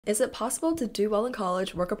Is it possible to do well in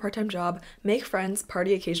college, work a part-time job, make friends,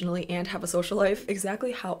 party occasionally, and have a social life?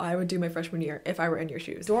 Exactly how I would do my freshman year if I were in your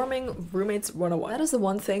shoes. Dorming roommates 101. That is the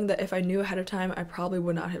one thing that if I knew ahead of time, I probably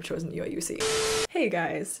would not have chosen UIUC. Hey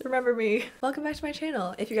guys, remember me? Welcome back to my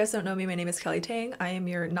channel. If you guys don't know me, my name is Kelly Tang. I am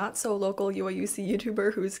your not so local UIUC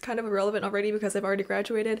YouTuber who's kind of irrelevant already because I've already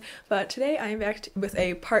graduated, but today I am back with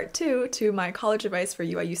a part 2 to my college advice for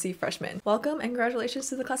UIUC freshmen. Welcome and congratulations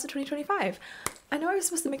to the class of 2025. I know I was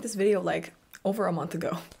supposed to make this video like over a month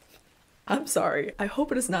ago. I'm sorry. I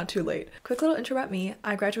hope it is not too late. Quick little intro about me.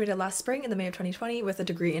 I graduated last spring in the May of 2020 with a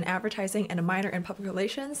degree in advertising and a minor in public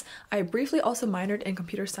relations. I briefly also minored in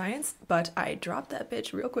computer science, but I dropped that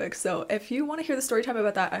bitch real quick. So if you want to hear the story time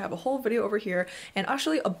about that, I have a whole video over here and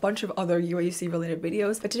actually a bunch of other UIUC related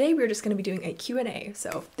videos. But today we're just going to be doing a Q&A.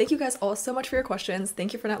 So thank you guys all so much for your questions.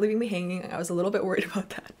 Thank you for not leaving me hanging. I was a little bit worried about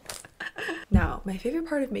that. Now, my favorite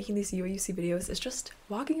part of making these UIUC videos is just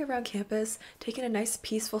walking around campus, taking a nice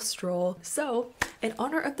peaceful stroll. So, in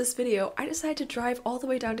honor of this video, I decided to drive all the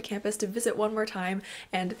way down to campus to visit one more time,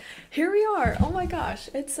 and here we are! Oh my gosh,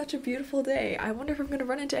 it's such a beautiful day. I wonder if I'm gonna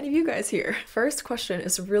run into any of you guys here. First question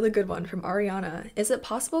is a really good one from Ariana. Is it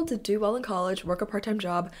possible to do well in college, work a part-time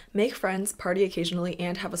job, make friends, party occasionally,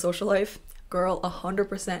 and have a social life? Girl,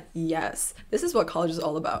 100% yes. This is what college is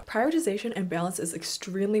all about. Prioritization and balance is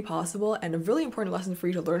extremely possible and a really important lesson for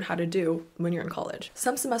you to learn how to do when you're in college.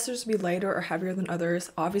 Some semesters will be lighter or heavier than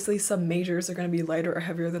others. Obviously, some majors are going to be lighter or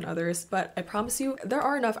heavier than others, but I promise you, there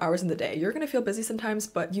are enough hours in the day. You're going to feel busy sometimes,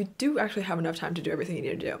 but you do actually have enough time to do everything you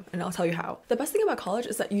need to do, and I'll tell you how. The best thing about college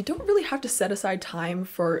is that you don't really have to set aside time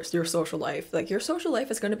for your social life. Like, your social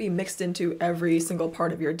life is going to be mixed into every single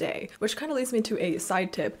part of your day, which kind of leads me to a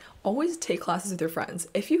side tip. Always take classes with your friends.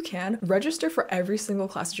 If you can, register for every single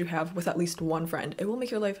class that you have with at least one friend. It will make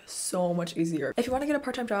your life so much easier. If you want to get a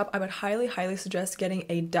part-time job, I would highly suggest getting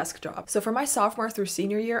a desk job. So for my sophomore through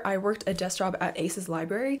senior year, I worked a desk job at Ace's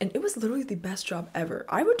library, and it was literally the best job ever.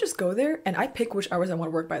 I would just go there, and I pick which hours I want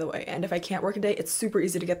to work, by the way. And if I can't work a day, it's super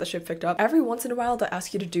easy to get the shift picked up. Every once in a while, they'll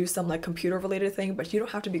ask you to do some like computer related thing, but you don't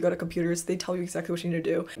have to be good at computers. They tell you exactly what you need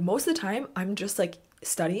to do. Most of the time, I'm just like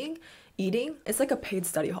studying, eating. It's like a paid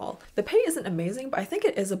study hall. The pay isn't amazing, but I think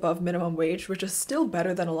it is above minimum wage, which is still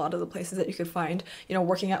better than a lot of the places that you could find, you know,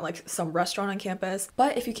 working at like some restaurant on campus.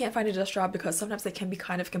 But if you can't find a desk job, because sometimes they can be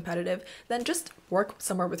kind of competitive, then just work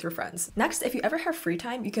somewhere with your friends. Next, if you ever have free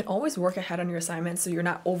time, you can always work ahead on your assignments so you're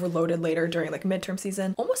not overloaded later during like midterm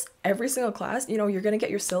season. Almost every single class, you know, you're gonna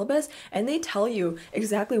get your syllabus and they tell you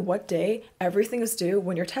exactly what day everything is due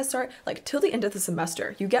when your tests start, like till the end of the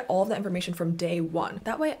semester. You get all of the information from day one.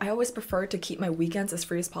 That way, I always prefer to keep my weekends as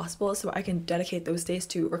free as possible so I can dedicate those days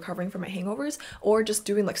to recovering from my hangovers or just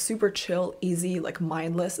doing like super chill, easy, like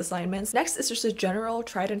mindless assignments. Next is just a general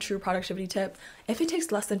tried and true productivity tip. If it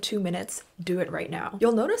takes less than 2 minutes, do it right now.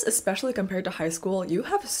 You'll notice, especially compared to high school, you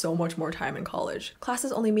have so much more time in college.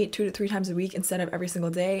 Classes only meet 2 to 3 times a week instead of every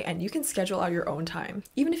single day, and you can schedule out your own time.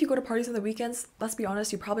 Even if you go to parties on the weekends, let's be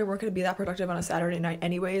honest, you probably weren't going to be that productive on a Saturday night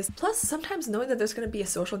anyways. Plus, sometimes knowing that there's going to be a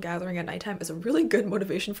social gathering at nighttime is a really good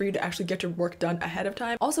motivation for you to actually get your work done ahead of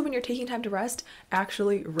time. Also, when you're taking time to rest,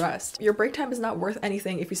 actually rest. Your break time is not worth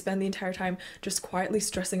anything if you spend the entire time just quietly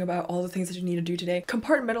stressing about all the things that you need to do today.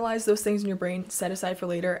 Compartmentalize those things in your brain, set aside for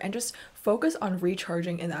later, and just focus on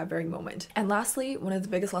recharging in that very moment. And lastly, one of the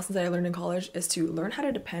biggest lessons that I learned in college is to learn how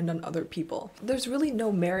to depend on other people. There's really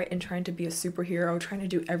no merit in trying to be a superhero, trying to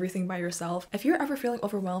do everything by yourself. If you're ever feeling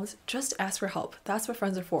overwhelmed, just ask for help. That's what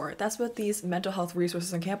friends are for. That's what these mental health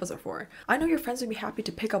resources on campus are for. I know your friends would be happy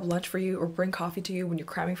to pick up lunch for you or bring coffee to you when you're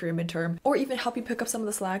cramming for your midterm, or even help you pick up some of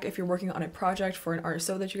the slack if you're working on a project for an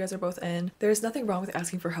RSO that you guys are both in. There's nothing wrong with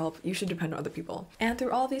asking for help. You should depend on other people. And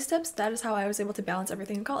through all of these tips, that is how I was able to balance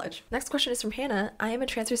everything in college. Next question is from Hannah. I am a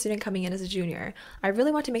transfer student coming in as a junior. I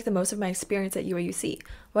really want to make the most of my experience at UIUC.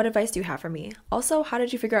 What advice do you have for me? Also, how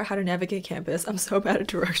did you figure out how to navigate campus? I'm so bad at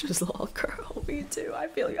directions, lol. Girl, me too. I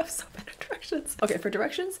feel you. I'm so bad at directions. Okay, for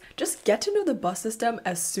directions, just get to know the bus system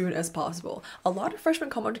as soon as possible. A lot of freshmen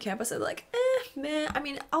come onto campus and they're like, man, I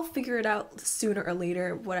mean, I'll figure it out sooner or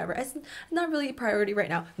later, whatever. It's not really a priority right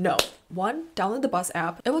now. No. One, download the bus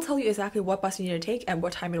app. It will tell you exactly what bus you need to take and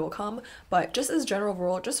what time it will come. But just as a general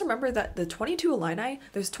rule, just remember that the 22 Illini,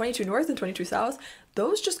 there's 22 North and 22 South,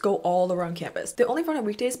 those just go all around campus. They only run on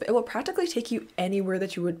weekdays, but it will practically take you anywhere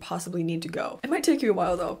that you would possibly need to go. It might take you a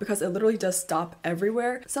while though, because it literally does stop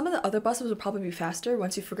everywhere. Some of the other buses will probably be faster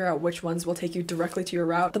once you figure out which ones will take you directly to your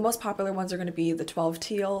route. The most popular ones are going to be the 12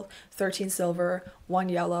 teal, 13 silver, 1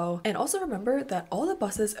 yellow. And also remember that all the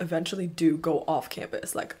buses eventually do go off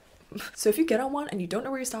campus. Like, So if you get on one and you don't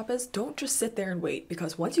know where your stop is, don't just sit there and wait,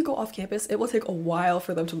 because once you go off campus, it will take a while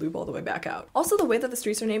for them to loop all the way back out. Also, the way that the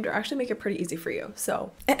streets are named are actually make it pretty easy for you.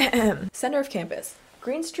 So, center of campus,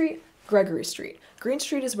 Green Street, Gregory Street. Green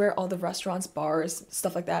Street is where all the restaurants, bars,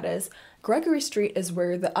 stuff like that is. Gregory Street is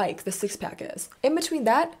where the Ike, the six-pack is. In between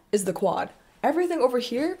that is the Quad. Everything over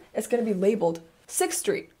here is going to be labeled 6th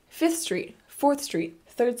Street, 5th Street, 4th Street,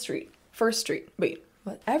 3rd Street, 1st Street. Wait,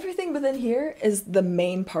 what? Everything within here is the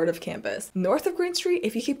main part of campus. North of Green Street,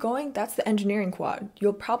 if you keep going, that's the engineering quad.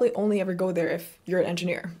 You'll probably only ever go there if you're an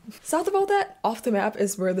engineer. South of all that, off the map,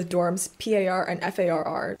 is where the dorms PAR and FAR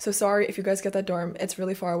are. So sorry if you guys get that dorm, it's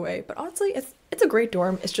really far away, but honestly, it's a great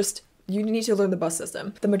dorm. It's just you need to learn the bus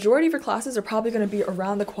system. The majority of your classes are probably going to be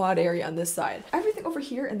around the quad area on this side. Everything over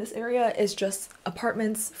here in this area is just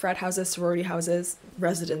apartments, frat houses, sorority houses,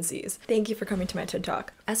 residencies. Thank you for coming to my TED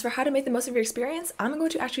Talk. As for how to make the most of your experience, I'm going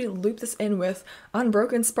to actually loop this in with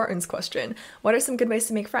Unbroken Spartan's question. What are some good ways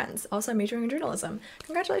to make friends? Also, I'm majoring in journalism.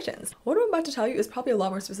 Congratulations. What I'm about to tell you is probably a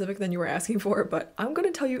lot more specific than you were asking for, but I'm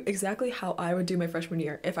going to tell you exactly how I would do my freshman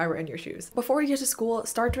year if I were in your shoes. Before you get to school,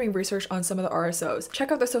 start doing research on some of the RSOs.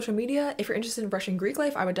 Check out their social media. If you're interested in Russian Greek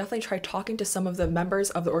life, I would definitely try talking to some of the members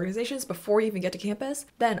of the organizations before you even get to campus.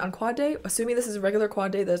 Then on quad day, assuming this is a regular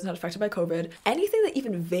quad day that is not affected by COVID, anything that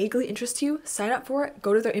even vaguely interests you, sign up for it,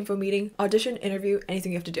 go to their info meeting, audition, interview,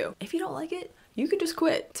 anything you have to do. If you don't like it, you can just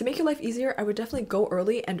quit. To make your life easier, I would definitely go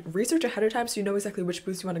early and research ahead of time so you know exactly which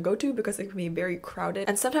booths you want to go to, because they can be very crowded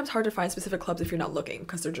and sometimes hard to find specific clubs if you're not looking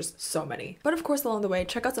because there are just so many. But of course, along the way,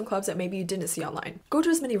 check out some clubs that maybe you didn't see online. Go to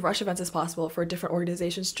as many Rush events as possible for different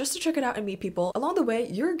organizations just to check it out and meet people. Along the way,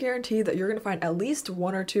 you're guaranteed that you're going to find at least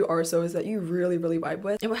 1 or 2 RSOs that you really vibe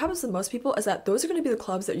with. And what happens with most people is that those are going to be the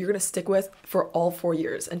clubs that you're going to stick with for all 4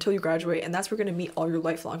 years until you graduate, and that's where you're going to meet all your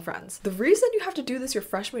lifelong friends. The reason you have to do this your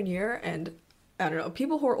freshman year, and I don't know,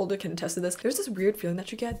 people who are older can attest to this. There's this weird feeling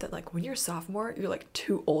that you get that like when you're a sophomore, you're like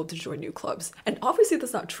too old to join new clubs. And obviously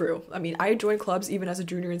that's not true. I mean, I joined clubs even as a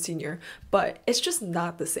junior and senior, but it's just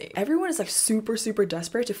not the same. Everyone is like super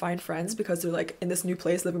desperate to find friends because they're like in this new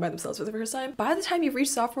place living by themselves for the first time. By the time you reach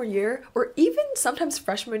sophomore year, or even sometimes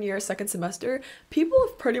freshman year, second semester, people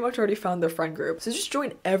have pretty much already found their friend group. So just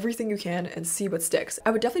join everything you can and see what sticks. I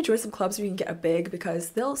would definitely join some clubs where you can get a big, because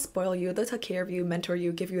they'll spoil you, they'll take care of you, mentor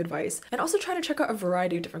you, give you advice, and also try to check out a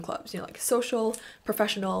variety of different clubs, you know, like social,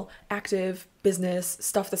 professional, active, business,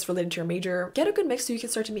 stuff that's related to your major. Get a good mix so you can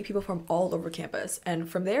start to meet people from all over campus. And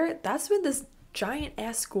from there, that's when this giant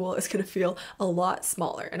ass school is gonna feel a lot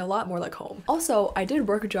smaller and a lot more like home. Also, I did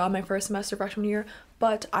work a job my first semester freshman year,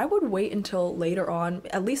 but I would wait until later on,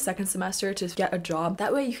 at least second semester, to get a job.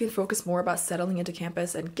 That way you can focus more about settling into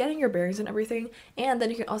campus and getting your bearings and everything. And then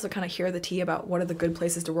you can also kind of hear the tea about what are the good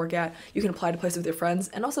places to work at. You can apply to places with your friends,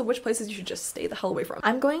 and also which places you should just stay the hell away from.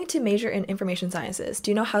 I'm going to major in information sciences. Do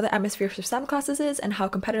you know how the atmosphere for STEM classes is and how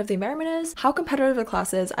competitive the environment is? How competitive the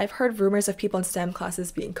classes? I've heard rumors of people in STEM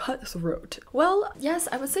classes being cutthroat. Well, yes,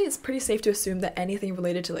 I would say it's pretty safe to assume that anything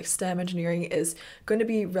related to like STEM engineering is going to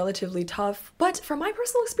be relatively tough. But from my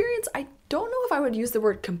personal experience, I don't know if I would use the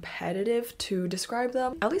word competitive to describe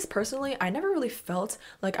them. At least personally, I never really felt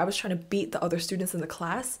like I was trying to beat the other students in the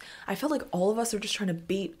class. I felt like all of us were just trying to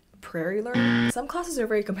beat prairie learning. Some classes are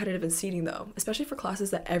very competitive in seating though, especially for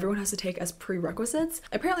classes that everyone has to take as prerequisites.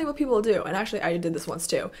 Apparently what people will do, and actually I did this once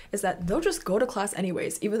too, is that they'll just go to class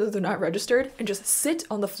anyways, even though they're not registered, and just sit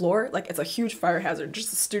on the floor like it's a huge fire hazard,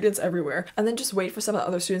 just students everywhere, and then just wait for some of the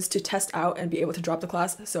other students to test out and be able to drop the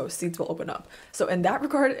class so seats will open up. So in that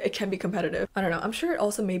regard, it can be competitive. I don't know, I'm sure it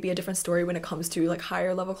also may be a different story when it comes to like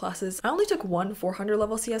higher level classes. I only took one 400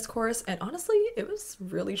 level CS course, and honestly, it was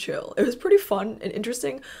really chill. It was pretty fun and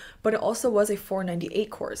interesting, but it also was a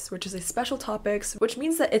 498 course, which is a special topics, which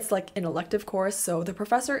means that it's like an elective course, so the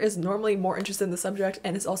professor is normally more interested in the subject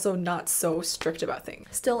and is also not so strict about things.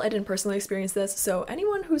 Still, I didn't personally experience this, so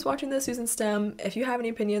anyone who's watching this who's in STEM, if you have any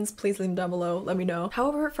opinions, please leave them down below, let me know.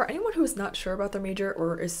 However, for anyone who is not sure about their major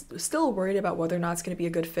or is still worried about whether or not it's going to be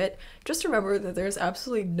a good fit, just remember that there's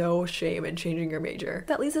absolutely no shame in changing your major.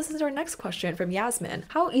 That leads us into our next question from Yasmin.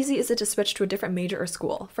 How easy is it to switch to a different major or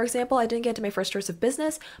school? For example, I didn't get into my first choice of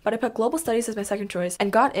business, but I put global studies as my second choice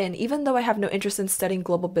and got in even though I have no interest in studying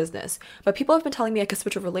global business. But people have been telling me I could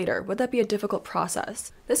switch over later. Would that be a difficult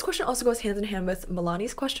process? This question also goes hand in hand with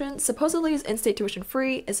Milani's question. Supposedly is in-state tuition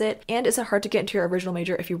free? Is it? And is it hard to get into your original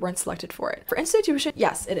major if you weren't selected for it? For in-state tuition,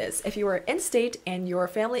 yes, it is. If you are in-state and your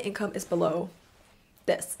family income is below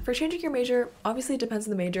this. For changing your major, obviously it depends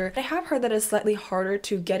on the major. I have heard that it's slightly harder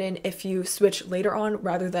to get in if you switch later on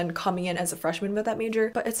rather than coming in as a freshman with that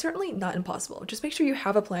major, but it's certainly not impossible. Just make sure you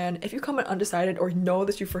have a plan. If you come in undecided or know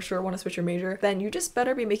that you for sure want to switch your major, then you just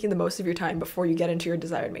better be making the most of your time before you get into your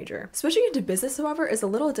desired major. Switching into business, however, is a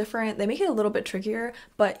little different. They make it a little bit trickier,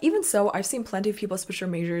 but even so, I've seen plenty of people switch their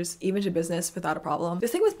majors even to business without a problem. The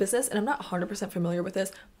thing with business, and I'm not 100% familiar with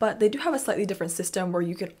this, but they do have a slightly different system where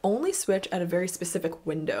you can only switch at a very specific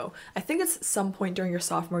window. I think it's some point during your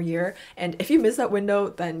sophomore year, and if you miss that window,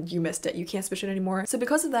 then you missed it. You can't switch it anymore. So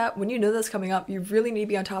because of that, when you know that's coming up, you really need to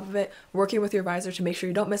be on top of it, working with your advisor to make sure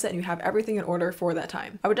you don't miss it and you have everything in order for that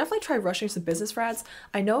time. I would definitely try rushing some business frats.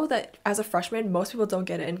 I know that as a freshman, most people don't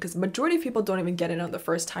get in because majority of people don't even get in on the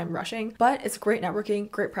first time rushing, but it's great networking,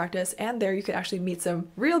 great practice, and there you could actually meet some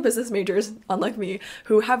real business majors, unlike me,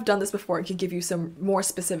 who have done this before and can give you some more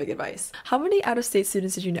specific advice. How many out-of-state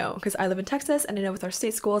students did you know? Because I live in Texas and I know with our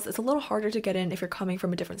state schools, it's a little harder to get in if you're coming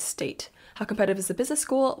from a different state. How competitive is the business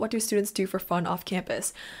school? What do students do for fun off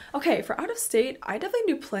campus? Okay, for out-of-state, I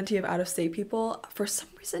definitely knew plenty of out-of-state people. For some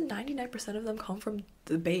reason, 99% of them come from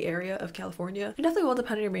the Bay Area of California. It definitely will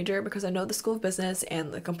depend on your major because I know the School of Business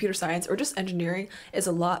and the computer science or just engineering is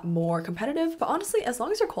a lot more competitive, but honestly, as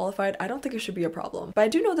long as you're qualified, I don't think it should be a problem. But I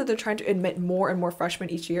do know that they're trying to admit more and more freshmen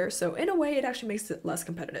each year, so in a way, it actually makes it less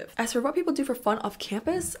competitive. As for what people do for fun off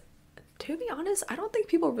campus, to be honest, I don't think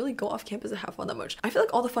people really go off campus to have fun that much. I feel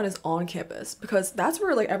like all the fun is on campus because that's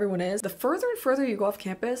where like everyone is. The further and further you go off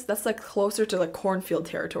campus, that's like closer to like cornfield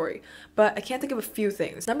territory. But I can't think of a few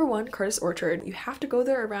things. Number one, Curtis Orchard. You have to go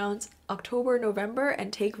there around October, November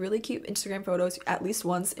and take really cute Instagram photos at least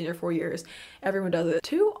once in your 4 years. Everyone does it.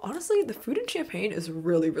 Two, honestly, the food in Champaign is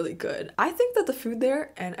really, really good. I think that the food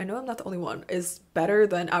there, and I know I'm not the only one, is better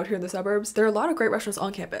than out here in the suburbs. There are a lot of great restaurants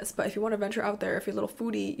on campus, but if you want to venture out there, if you're a little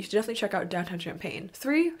foodie, you should definitely check out downtown Champaign.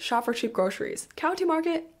 Three, shop for cheap groceries. County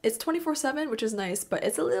Market, it's 24/7, which is nice, but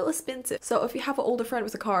it's a little expensive. So if you have an older friend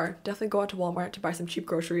with a car, definitely go out to Walmart to buy some cheap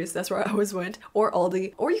groceries. That's where I always went. Or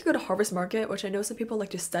Aldi. Or you could go to Harvest Market, which I know some people like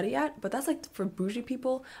to study at, but that's like for bougie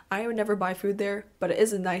people. I would never buy food there, but it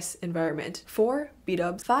is a nice environment. Four,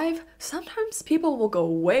 B-dubs. Five, sometimes people will go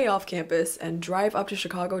way off campus and drive up to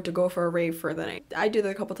Chicago to go for a rave for the night. I do that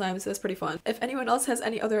a couple times, it's pretty fun. If anyone else has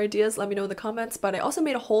any other ideas, let me know in the comments, but I also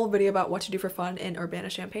made a whole video about what to do for fun in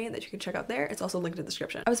Urbana-Champaign that you can check out there. It's also linked in the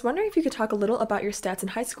description. I was wondering if you could talk a little about your stats in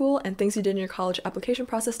high school and things you did in your college application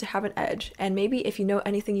process to have an edge, and maybe if you know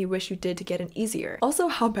anything you wish you did to get an easier. Also,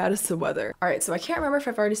 how bad is the weather? Alright, so I can't remember if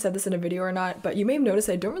I've already said this in a video or not, but you may have noticed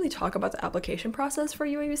I don't really talk about the application process for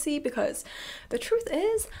UIUC because the truth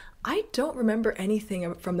is, I don't remember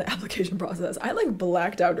anything from the application process. I like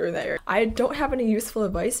blacked out during that year. I don't have any useful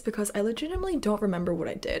advice because I legitimately don't remember what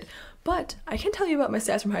I did. But I can tell you about my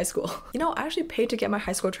stats from high school. You know, I actually paid to get my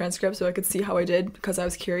high school transcript so I could see how I did because I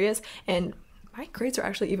was curious, and my grades are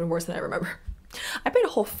actually even worse than I remember. I paid a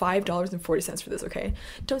whole $5.40 for this, okay?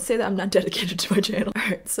 Don't say that I'm not dedicated to my channel.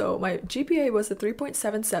 Alright, so my GPA was a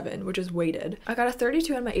 3.77, which is weighted. I got a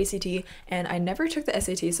 32 on my ACT, and I never took the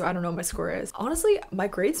SAT, so I don't know what my score is. Honestly, my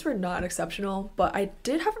grades were not exceptional, but I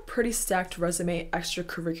did have a pretty stacked resume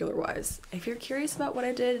extracurricular-wise. If you're curious about what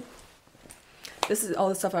I did, this is all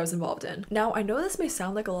the stuff I was involved in. Now, I know this may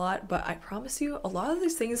sound like a lot, but I promise you, a lot of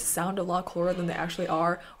these things sound a lot cooler than they actually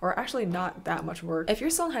are, or are actually not that much work. If you're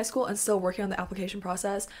still in high school and still working on the application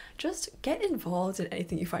process, just get involved in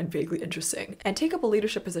anything you find vaguely interesting, and take up a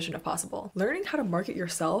leadership position if possible. Learning how to market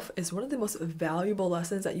yourself is one of the most valuable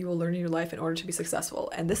lessons that you will learn in your life in order to be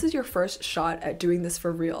successful, and this is your first shot at doing this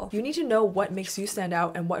for real. You need to know what makes you stand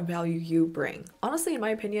out and what value you bring. Honestly, in my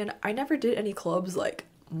opinion, I never did any clubs like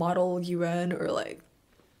Model UN or like,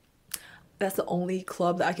 that's the only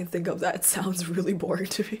club that I can think of that sounds really boring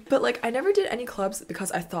to me. But like, I never did any clubs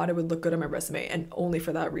because I thought it would look good on my resume, and only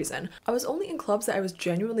for that reason. I was only in clubs that I was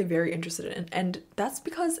genuinely very interested in, and that's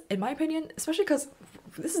because, in my opinion, especially because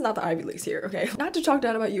this is not the Ivy Leagues here, okay? Not to talk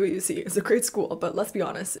down about UIUC, it's a great school, but let's be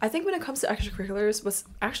honest. I think when it comes to extracurriculars, what's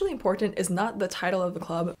actually important is not the title of the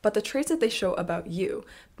club, but the traits that they show about you,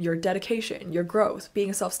 your dedication, your growth, being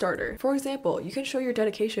a self-starter. For example, you can show your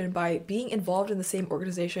dedication by being involved in the same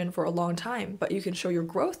organization for a long time, but you can show your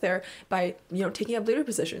growth there by, you know, taking up leader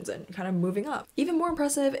positions and kind of moving up. Even more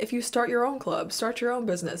impressive if you start your own club, start your own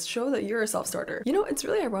business, show that you're a self-starter. You know, it's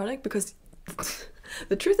really ironic because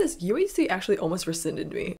the truth is, UIC actually almost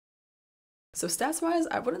rescinded me. So stats wise,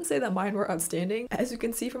 I wouldn't say that mine were outstanding. As you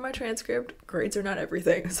can see from my transcript, grades are not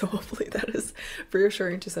everything, so hopefully that is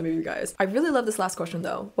reassuring to some of you guys. I really love this last question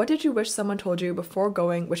though. What did you wish someone told you before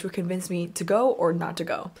going which would convince me to go or not to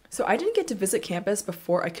go? So I didn't get to visit campus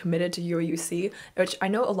before I committed to UIUC, which I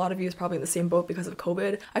know a lot of you is probably in the same boat because of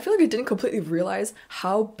COVID. I feel like I didn't completely realize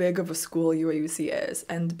how big of a school UIUC is,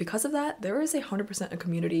 and because of that, there is 100% a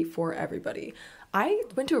community for everybody. I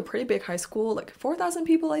went to a pretty big high school, like 4,000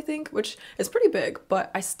 people I think, which is pretty big,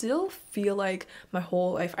 but I still feel like my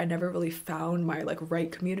whole life I never really found my like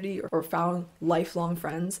right community or found lifelong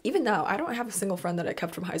friends. Even now, I don't have a single friend that I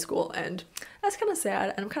kept from high school, and that's kind of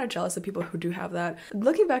sad, and I'm kind of jealous of people who do have that.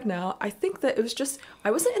 Looking back now, I think that it was just,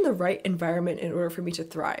 I wasn't in the right environment in order for me to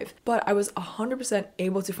thrive, but I was 100%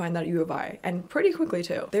 able to find that at U of I, and pretty quickly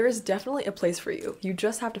too. There is definitely a place for you. You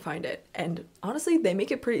just have to find it, and honestly, they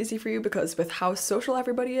make it pretty easy for you because with how social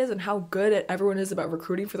everybody is and how good everyone is about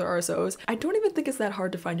recruiting for their RSOs, I don't even think it's that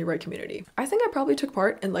hard to find your right community. I think I probably took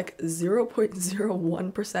part in like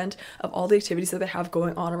 0.01% of all the activities that they have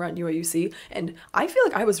going on around UIUC, and I feel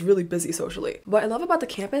like I was really busy socially. What I love about the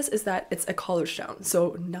campus is that it's a college town,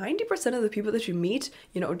 so 90% of the people that you meet,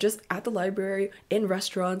 you know, just at the library, in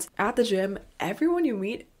restaurants, at the gym, everyone you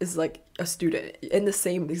meet is like a student in the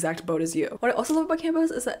same exact boat as you. What I also love about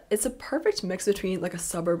campus is that it's a perfect mix between like a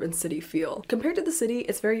suburb and city feel. Compared to the city,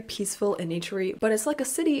 it's very peaceful and naturey, but it's like a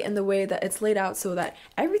city in the way that it's laid out so that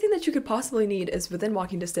everything that you could possibly need is within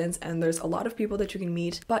walking distance, and there's a lot of people that you can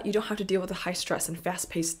meet, but you don't have to deal with the high stress and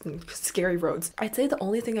fast-paced and scary roads. I'd say the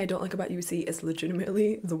only thing I don't like about UC is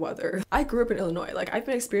legitimately the weather. I grew up in Illinois, like I've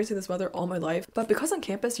been experiencing this weather all my life, but because on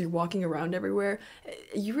campus you're walking around everywhere,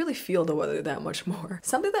 you really feel the weather that much more.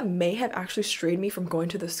 Something that may have actually strayed me from going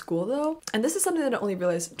to the school though, and this is something that I only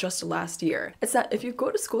realized just last year, it's that if you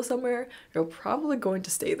go to school somewhere, you're probably going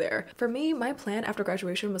to stay there. For me, my plan after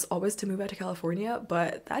graduation was always to move out to California,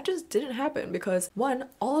 but that just didn't happen because one,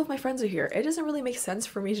 all of my friends are here. It doesn't really make sense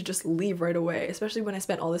for me to just leave right away, especially when I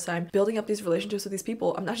spent all this time building up these relationships with these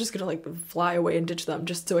people. I'm not just gonna like fly away and ditch them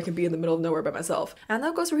just so I can be in the middle of nowhere by myself. And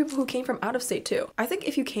that goes for people who came from out of state too. I think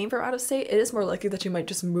if you came from out of state, it is more likely that you might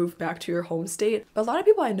just move back to your home state, but a lot of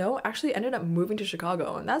people I know actually ended up moving to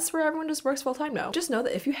Chicago, and that's where everyone just works full time now. Just know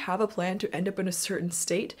that if you have a plan to end up in a certain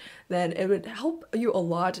state, then it would help you a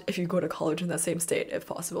lot if you go to college in that same state if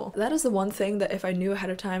possible. That is the one thing that if I knew ahead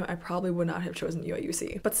of time, I probably would not have chosen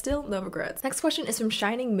UIUC, but still no regrets. Next question is from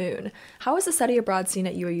Shining Moon. How is the study abroad scene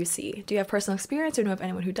at UIUC? Do you have personal experience or know of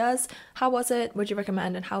anyone who does? How was it? Would you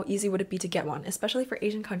recommend, and how easy would it be to get one, especially for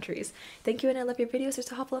Asian countries? Thank you, and I love your videos. They're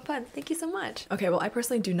so helpful and fun. Thank you so much. Okay, well, I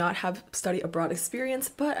personally do not have study abroad experience,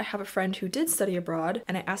 but I have a friend who did study abroad,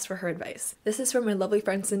 and I asked for her advice. This is from my lovely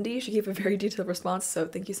friend Cindy. She gave a very detailed response, so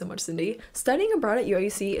thank you so much, Cindy. Studying abroad at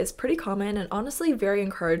UIUC is pretty common and honestly very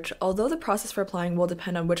encouraged, although the process for applying will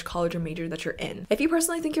depend on which college or major that you're in. If you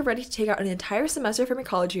personally think you're ready to take out an entire semester from your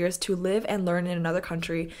college years to live and learn in another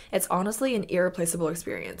country, it's honestly an irreplaceable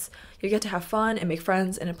experience. You get to have fun and make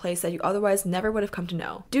friends in a place that you otherwise never would have come to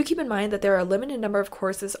know. Do keep in mind that there are a limited number of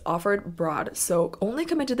courses offered abroad, so only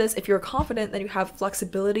commit to this if you're confident that you have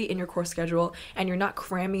flexibility in your course schedule and you're not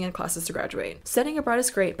cramming in classes to graduate. Studying abroad is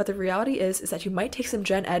great, but the reality is that you might take some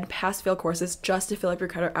gen ed pass-fail courses just to fill up your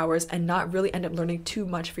credit hours and not really end up learning too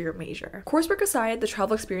much for your major. Coursework aside, the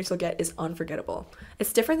travel experience you'll get is unforgettable.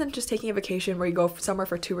 It's different than just taking a vacation where you go somewhere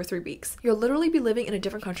for 2 or 3 weeks. You'll literally be living in a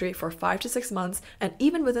different country for 5 to 6 months, and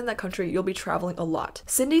even within that country, you'll be traveling a lot.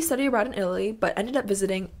 Cindy studied abroad in Italy, but ended up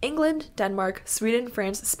visiting England, Denmark, Sweden,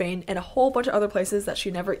 France, Spain, and a whole bunch of other places that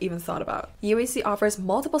she never even thought about. UIC offers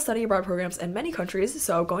multiple study abroad programs in many countries,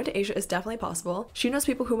 so going to Asia is definitely possible. She knows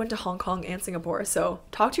people who went to Hong Kong and Singapore, so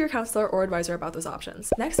talk to your counselor or advisor about those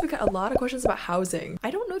options. Next, we got a lot of questions about housing.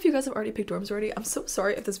 I don't know if you guys have already picked dorms already. I'm so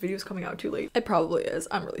sorry if this video is coming out too late. It probably is.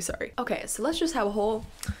 I'm really sorry. Okay, so let's just have a whole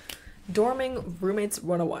dorming roommates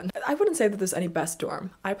 101. I wouldn't say that there's any best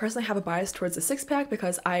dorm. I personally have a bias towards the Six Pack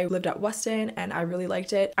because I lived at Weston and I really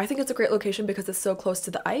liked it. I think it's a great location because it's so close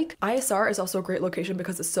to the Ike. ISR is also a great location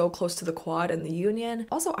because it's so close to the Quad and the Union.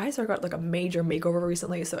 Also, ISR got like a major makeover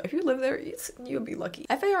recently, so if you live there, you'll be lucky.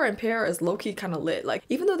 FAR and PAR is low-key kind of lit. Like,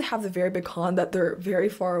 even though they have the very big con that they're very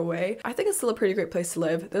far away, I think it's still a pretty great place to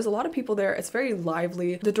live. There's a lot of people there. It's very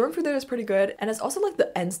lively. The dorm food there is pretty good, and it's also like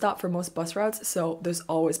the end stop for most bus routes, so there's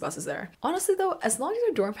always buses there. there. Honestly though, as long as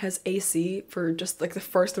your dorm has AC for just like the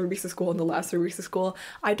first 3 weeks of school and the last 3 weeks of school,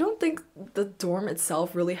 I don't think the dorm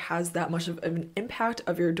itself really has that much of an impact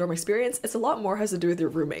of your dorm experience. It's a lot more has to do with your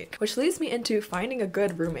roommate, which leads me into finding a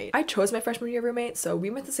good roommate. I chose my freshman year roommate, so we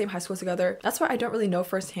went to the same high school together. That's why I don't really know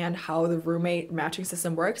firsthand how the roommate matching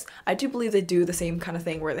system works. I do believe they do the same kind of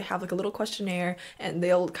thing where they have like a little questionnaire and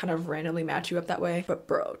they'll kind of randomly match you up that way. But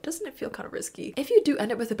bro, doesn't it feel kind of risky? If you do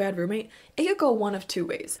end up with a bad roommate, it could go one of two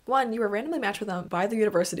ways. One, you were randomly matched with them by the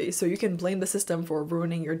university, so you can blame the system for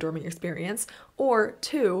ruining your dorming experience. Or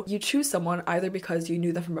two, you choose someone either because you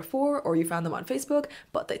knew them from before or you found them on Facebook,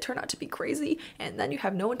 but they turn out to be crazy, and then you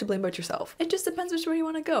have no one to blame but yourself. It just depends which way you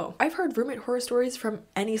want to go. I've heard roommate horror stories from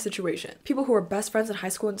any situation. People who were best friends in high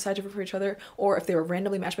school and decided to room for each other, or if they were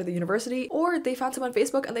randomly matched by the university, or they found someone on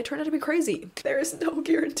Facebook and they turned out to be crazy. There is no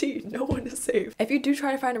guarantee. No one is safe. If you do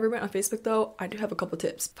try to find a roommate on Facebook though, I do have a couple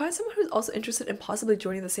tips. Find someone who's also interested in possibly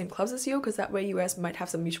joining the same clubs as you, because that way you guys might have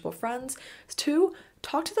some mutual friends. Two,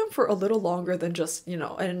 talk to them for a little longer than just, you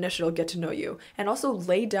know, an initial get to know you. And also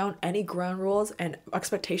lay down any ground rules and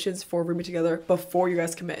expectations for rooming together before you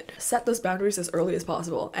guys commit. Set those boundaries as early as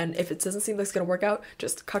possible. And if it doesn't seem like it's gonna work out,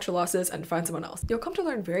 just cut your losses and find someone else. You'll come to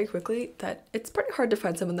learn very quickly that it's pretty hard to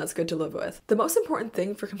find someone that's good to live with. The most important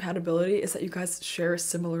thing for compatibility is that you guys share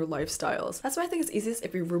similar lifestyles. That's why I think it's easiest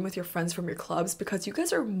if you room with your friends from your clubs, because you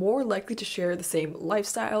guys are more likely to share the same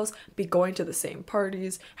lifestyles, be going to the same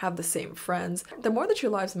parties, have the same friends. The more that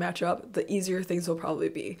your lives match up, the easier things will probably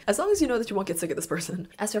be. As long as you know that you won't get sick of this person.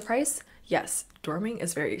 As for price, yes, dorming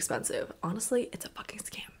is very expensive. Honestly, it's a fucking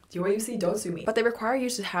scam. UIUC, don't sue me. But they require you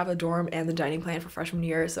to have a dorm and the dining plan for freshman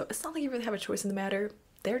year, so it's not like you really have a choice in the matter.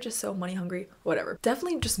 They're just so money hungry, whatever.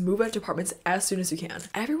 Definitely just move out to apartments as soon as you can.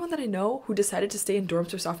 Everyone that I know who decided to stay in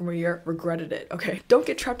dorms for sophomore year regretted it, okay? Don't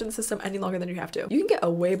get trapped in the system any longer than you have to. You can get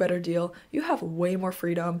a way better deal. You have way more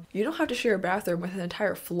freedom. You don't have to share a bathroom with an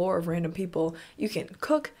entire floor of random people. You can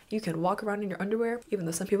cook, you can walk around in your underwear, even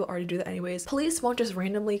though some people already do that anyways. Police won't just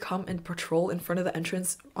randomly come and patrol in front of the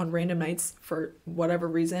entrance on random nights for whatever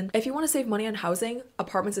reason. If you want to save money on housing,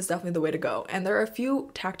 apartments is definitely the way to go. And there are a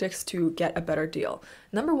few tactics to get a better deal.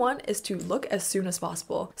 Number one is to look as soon as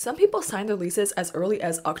possible. Some people sign their leases as early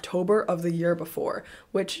as October of the year before,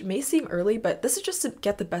 which may seem early, but this is just to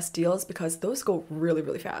get the best deals because those go really,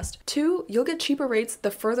 really fast. Two, you'll get cheaper rates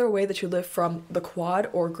the further away that you live from the Quad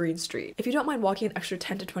or Green Street. If you don't mind walking an extra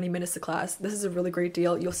 10 to 20 minutes to class, this is a really great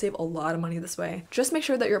deal. You'll save a lot of money this way. Just make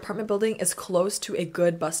sure that your apartment building is close to a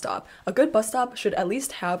good bus stop. A good bus stop should at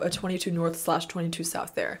least have a 22 North/22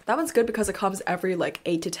 South there. That one's good because it comes every like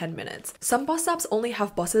 8 to 10 minutes. Some bus stops only have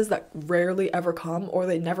buses that rarely ever come, or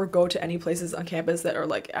they never go to any places on campus that are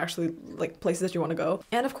like actually like places that you want to go.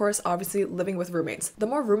 And of course, obviously living with roommates. The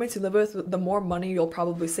more roommates you live with, the more money you'll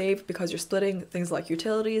probably save because you're splitting things like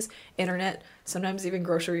utilities, internet, sometimes even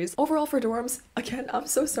groceries. Overall for dorms, again, I'm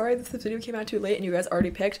so sorry that this video came out too late and you guys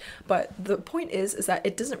already picked, but the point is that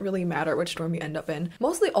it doesn't really matter which dorm you end up in.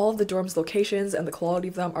 Mostly all of the dorms' locations and the quality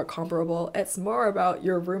of them are comparable. It's more about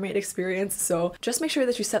your roommate experience, so just make sure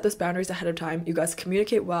that you set those boundaries ahead of time. You guys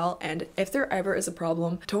communicate well, and if there ever is a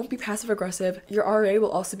problem, don't be passive aggressive. Your RA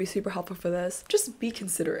will also be super helpful for this. Just be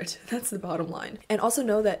considerate. That's the bottom line. And also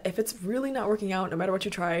know that if it's really not working out, no matter what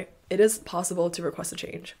you try, it is possible to request a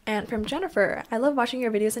change. And from Jennifer, I love watching your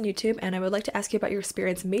videos on YouTube and I would like to ask you about your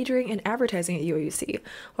experience majoring in advertising at UIUC.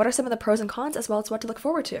 What are some of the pros and cons as well as what to look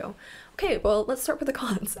forward to? Okay, well, let's start with the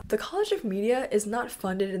cons. The College of Media is not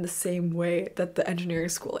funded in the same way that the engineering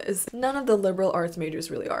school is. None of the liberal arts majors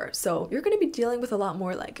really are. So you're going to be dealing with a lot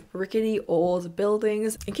more like rickety old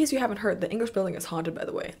buildings. In case you haven't heard, the English building is haunted, by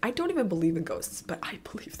the way. I don't even believe in ghosts, but I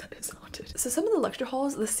believe that it's haunted. So some of the lecture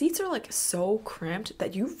halls, the seats are like so cramped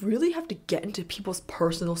that you really have to get into people's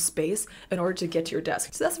personal space in order to get to your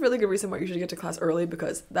desk. So that's a really good reason why you should get to class early,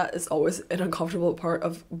 because that is always an uncomfortable part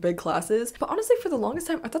of big classes. But honestly, for the longest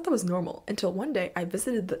time, I thought that was normal until one day I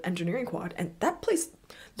visited the engineering quad and that place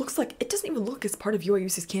looks like it doesn't even look as part of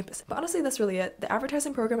UIUC's campus. But honestly, that's really it. The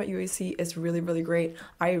advertising program at UIUC is really, really great.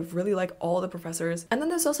 I really like all the professors. And then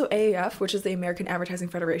there's also AAF, which is the American Advertising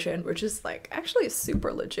Federation, which is like actually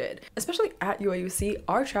super legit. Especially at UIUC,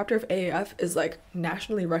 our chapter of AAF is like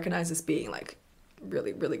nationally recognized as being like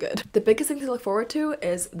really, really good. The biggest thing to look forward to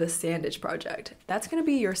is the Sandage project. That's going to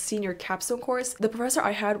be your senior capstone course. The professor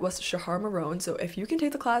I had was Shahar Marone, so if you can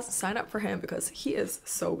take the class, sign up for him because he is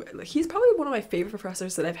so good. Like, he's probably one of my favorite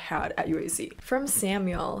professors that I've had at UIC. From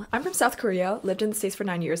Samuel, I'm from South Korea, lived in the States for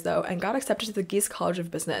 9 years though, and got accepted to the Geese College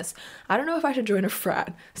of Business. I don't know if I should join a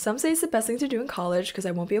frat. Some say it's the best thing to do in college because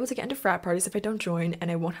I won't be able to get into frat parties if I don't join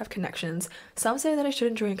and I won't have connections. Some say that I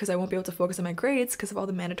shouldn't join because I won't be able to focus on my grades because of all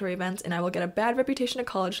the mandatory events and I will get a bad reputation reputation in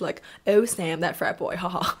college like, oh Sam, that frat boy,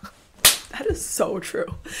 haha. That is so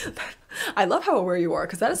true. I love how aware you are,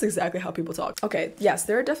 because that is exactly how people talk. Okay, yes,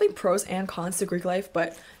 there are definitely pros and cons to Greek life,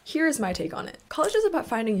 but here's my take on it. College is about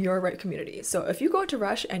finding your right community. So if you go to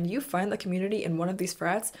Rush and you find the community in one of these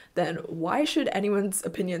frats, then why should anyone's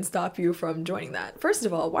opinion stop you from joining that? First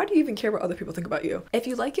of all, why do you even care what other people think about you? If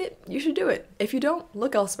you like it, you should do it. If you don't,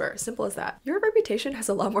 look elsewhere. Simple as that. Your reputation has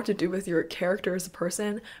a lot more to do with your character as a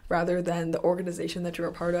person rather than the organization that you're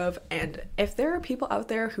a part of. And if there are people out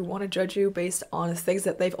there who want to judge you based on things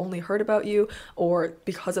that they've only heard about you or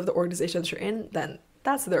because of the organization that you're in, then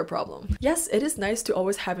that's their problem. Yes, it is nice to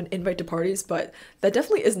always have an invite to parties, but that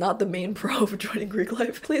definitely is not the main pro of joining Greek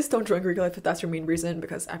life. Please don't join Greek life if that's your main reason,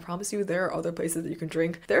 because I promise you there are other places that you can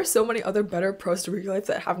drink. There are so many other better pros to Greek life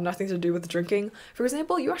that have nothing to do with drinking. For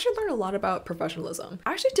example, you actually learn a lot about professionalism.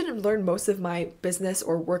 I actually didn't learn most of my business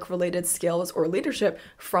or work related skills or leadership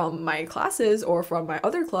from my classes or from my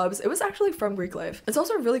other clubs. It was actually from Greek life. It's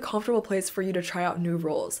also a really comfortable place for you to try out new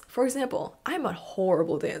roles. For example, I'm a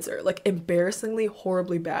horrible dancer, like embarrassingly horribly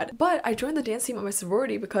bad, but I joined the dance team at my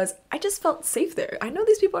sorority because I just felt safe there. I know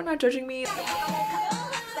these people are not judging me.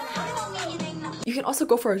 You can also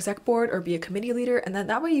go for exec board or be a committee leader, and then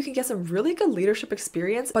that way you can get some really good leadership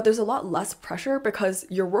experience, but there's a lot less pressure because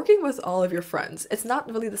you're working with all of your friends. It's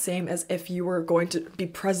not really the same as if you were going to be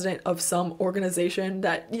president of some organization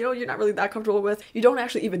that, you know, you're not really that comfortable with. You don't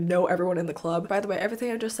actually even know everyone in the club. By the way,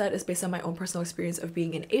 everything I just said is based on my own personal experience of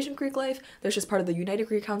being in Asian Greek life. There's just part of the United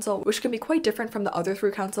Greek Council, which can be quite different from the other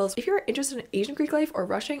 3 councils. If you're interested in Asian Greek life or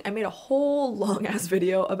rushing, I made a whole long ass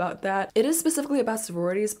video about that. It is specifically about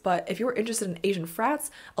sororities, but if you're interested in Asian frats,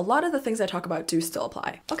 a lot of the things I talk about do still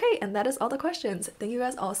apply. Okay, and that is all the questions. Thank you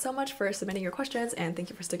guys all so much for submitting your questions, and thank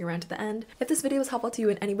you for sticking around to the end. If this video was helpful to you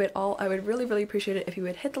in any way at all, I would really appreciate it if you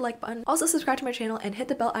would hit the like button. Also subscribe to my channel and hit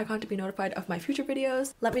the bell icon to be notified of my future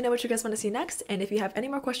videos. Let me know what you guys want to see next, and if you have any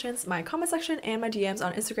more questions, my comment section and my DMs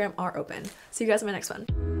on Instagram are open. See you guys in my next one.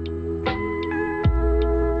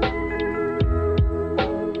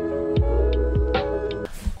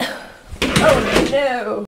 Oh no!